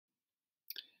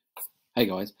Hey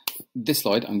guys, this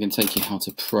slide I'm going to take you how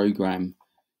to program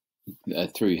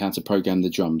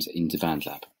the drums into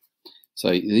BandLab. So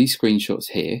these screenshots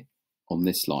here on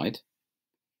this slide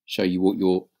show you what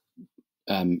your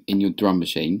in your drum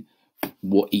machine,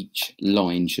 what each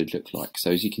line should look like.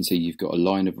 So as you can see, you've got a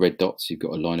line of red dots, you've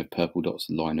got a line of purple dots,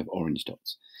 a line of orange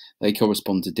dots. They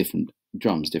correspond to different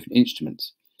drums, different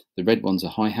instruments. The red ones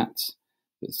are hi-hats,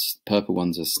 the purple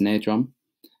ones are snare drum,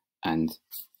 and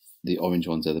the orange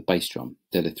ones are the bass drum.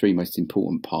 They're the three most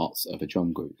important parts of a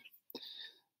drum groove.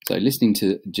 So listening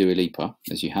to Dua Lipa,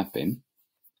 as you have been,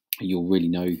 you'll really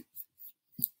know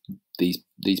these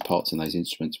parts and those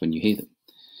instruments when you hear them.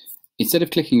 Instead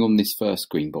of clicking on this first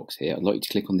green box here, I'd like you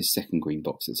to click on this second green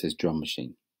box that says drum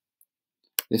machine.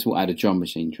 This will add a drum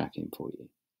machine track in for you.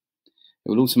 It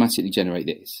will automatically generate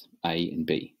this, A and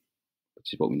B,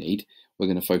 which is what we need. We're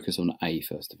going to focus on A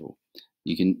first of all.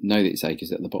 You can know that it's A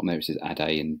because at the bottom there it says add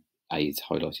A, and A is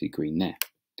highlighted green there.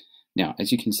 Now,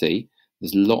 as you can see,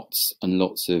 there's lots and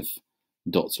lots of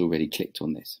dots already clicked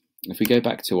on this. If we go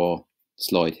back to our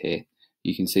slide here,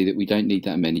 you can see that we don't need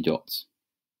that many dots.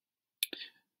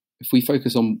 If we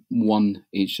focus on one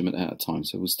instrument at a time,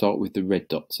 so we'll start with the red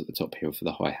dots at the top here for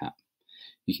the hi-hat.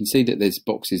 You can see that there's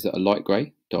boxes that are light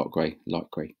grey, dark grey, light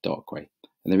grey, dark grey,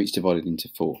 and they're each divided into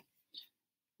 4.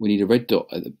 We need a red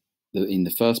dot in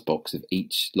the first box of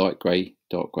each light grey,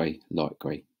 dark grey, light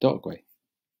grey, dark grey.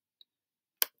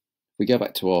 If we go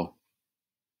back to our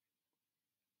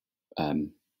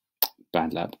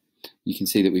BandLab, you can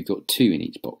see that we've got 2 in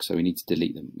each box, so we need to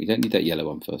delete them. We don't need that yellow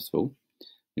one first of all.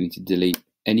 We need to delete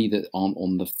any that aren't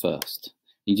on the first.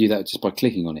 You do that just by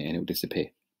clicking on it and it will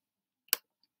disappear,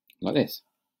 like this.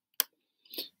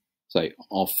 So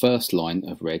our first line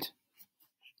of red,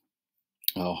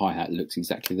 our hi-hat, looks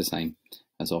exactly the same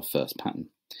as our first pattern.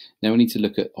 Now we need to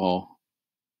look at our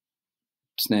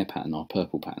snare pattern, our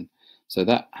purple pattern. So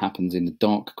that happens in the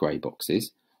dark grey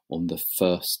boxes on the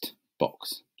first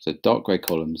box. So dark grey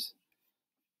columns,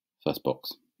 first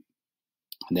box.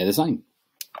 And they're the same,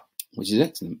 which is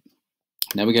excellent.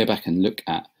 Now we go back and look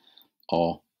at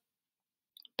our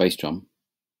bass drum.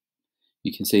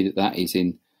 You can see that that is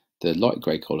in the light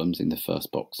grey columns in the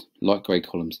first box. Light grey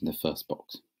columns in the first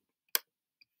box.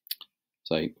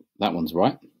 So that one's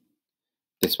right.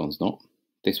 This one's not.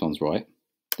 This one's right.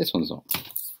 This one's not.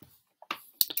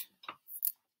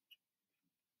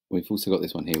 We've also got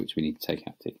this one here, which we need to take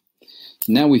out too.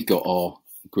 So now we've got our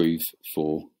groove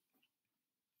for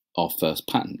our first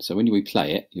pattern. So when we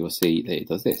play it, you'll see that it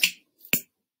does this.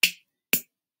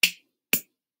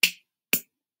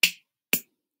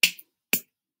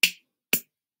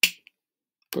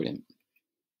 Brilliant.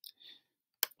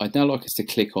 I'd now like us to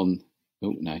click on,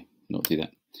 oh no, not do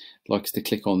that. I'd like us to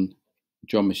click on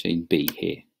drum machine B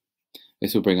here.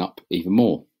 This will bring up even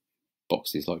more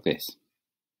boxes like this.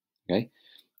 Okay,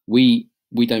 we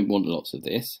don't want lots of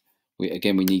this. We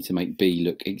need to make B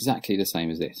look exactly the same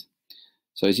as this.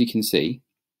 So as you can see,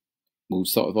 we'll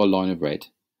start with our line of red.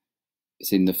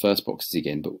 It's in the first boxes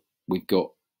again, but we've got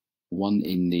one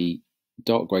in the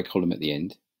dark grey column at the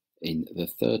end in the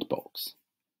third box.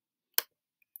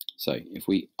 So if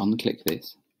we unclick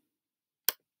this,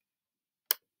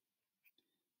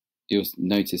 you'll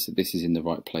notice that this is in the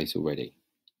right place already.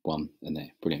 1 and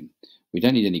there, brilliant. We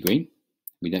don't need any green,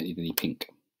 we don't need any pink.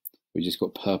 We've just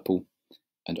got purple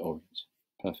and orange,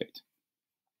 perfect.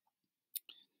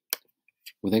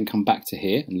 We'll then come back to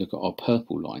here and look at our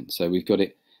purple line. So we've got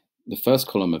it, the first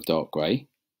column of dark grey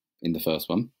in the first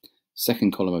one,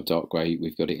 second column of dark grey,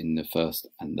 we've got it in the first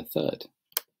and the third.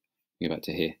 Go back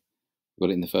to here. We've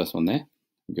got it in the first one there,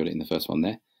 we've got it in the first one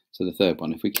there. So the third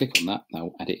one, if we click on that, that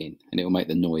will add it in and it will make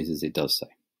the noise as it does so.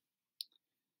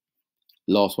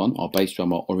 Last one, our bass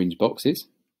drum, our orange boxes.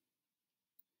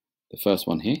 The first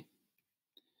one here.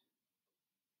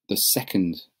 The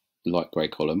second light grey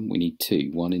column, we need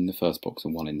 2, one in the first box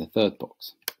and one in the third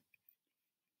box.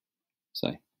 So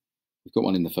we've got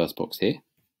one in the first box here,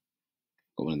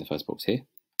 got one in the first box here,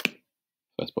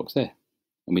 first box there,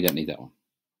 and we don't need that one.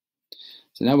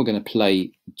 So now we're going to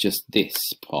play just this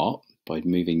part by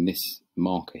moving this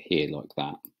marker here like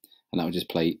that, and that will just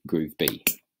play groove B.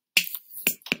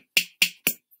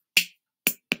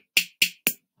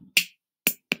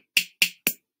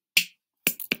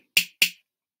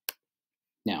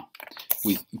 Now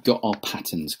we've got our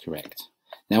patterns correct.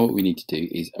 Now what we need to do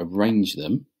is arrange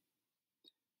them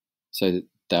so that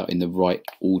they're in the right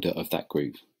order of that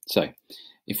groove. So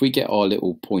if we get our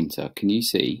little pointer, can you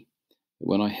see that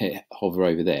when I hover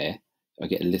over there, I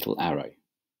get a little arrow?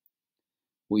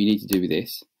 What you need to do with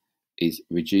this is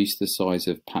reduce the size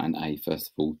of pattern A first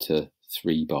of all to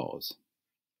 3 bars.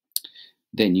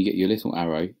 Then you get your little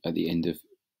arrow at the end of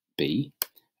B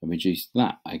and reduce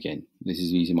that again. This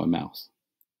is using my mouse.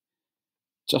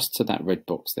 Just to that red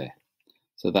box there.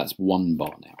 So that's 1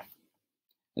 bar now.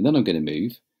 And then I'm going to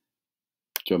move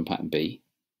drum pattern B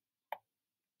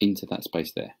into that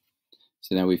space there.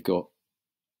 So now we've got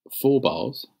 4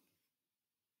 bars,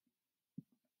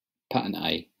 pattern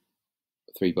A,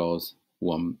 3 bars,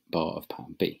 1 bar of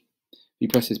pattern B. If you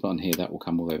press this button here, that will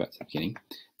come all the way back to the beginning.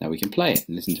 Now we can play it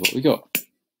and listen to what we got.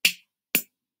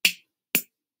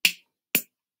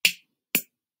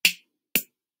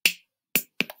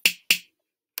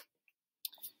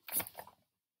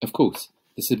 Of course,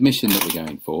 the submission that we're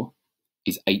going for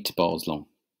is 8 bars long.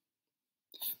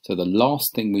 So the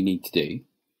last thing we need to do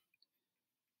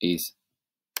is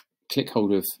click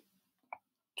hold of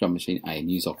drum machine A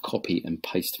and use our copy and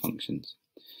paste functions.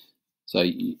 So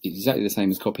it's exactly the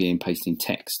same as copying and pasting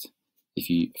text if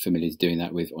you're familiar with doing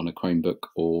that with on a Chromebook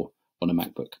or on a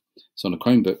MacBook. So on a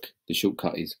Chromebook, the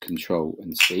shortcut is Control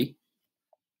and C.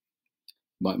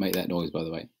 Might make that noise, by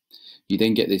the way. You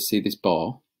then get this, see this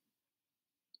bar,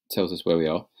 tells us where we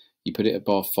are. You put it at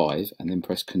bar 5 and then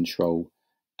press Control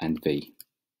and V.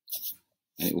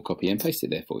 And it will copy and paste it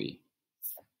there for you.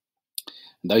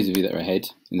 And those of you that are ahead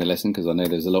in the lesson, because I know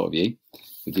there's a lot of you,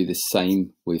 we do the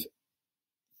same with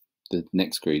the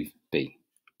next groove B.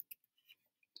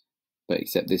 But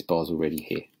except this bar's already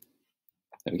here.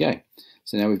 There we go.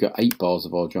 So now we've got 8 bars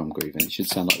of our drum groove and it should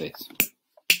sound like this.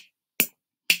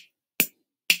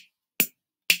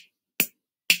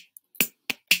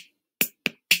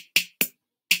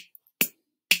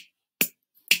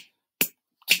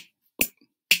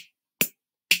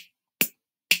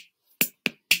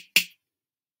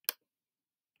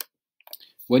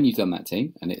 When you've done that,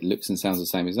 team, and it looks and sounds the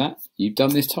same as that, you've done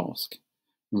this task.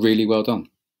 Really well done.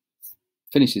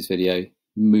 Finish this video,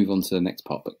 move on to the next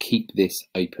part, but keep this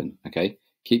open, okay?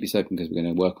 Keep this open because we're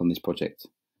going to work on this project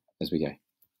as we go.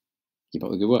 Keep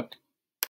up the good work.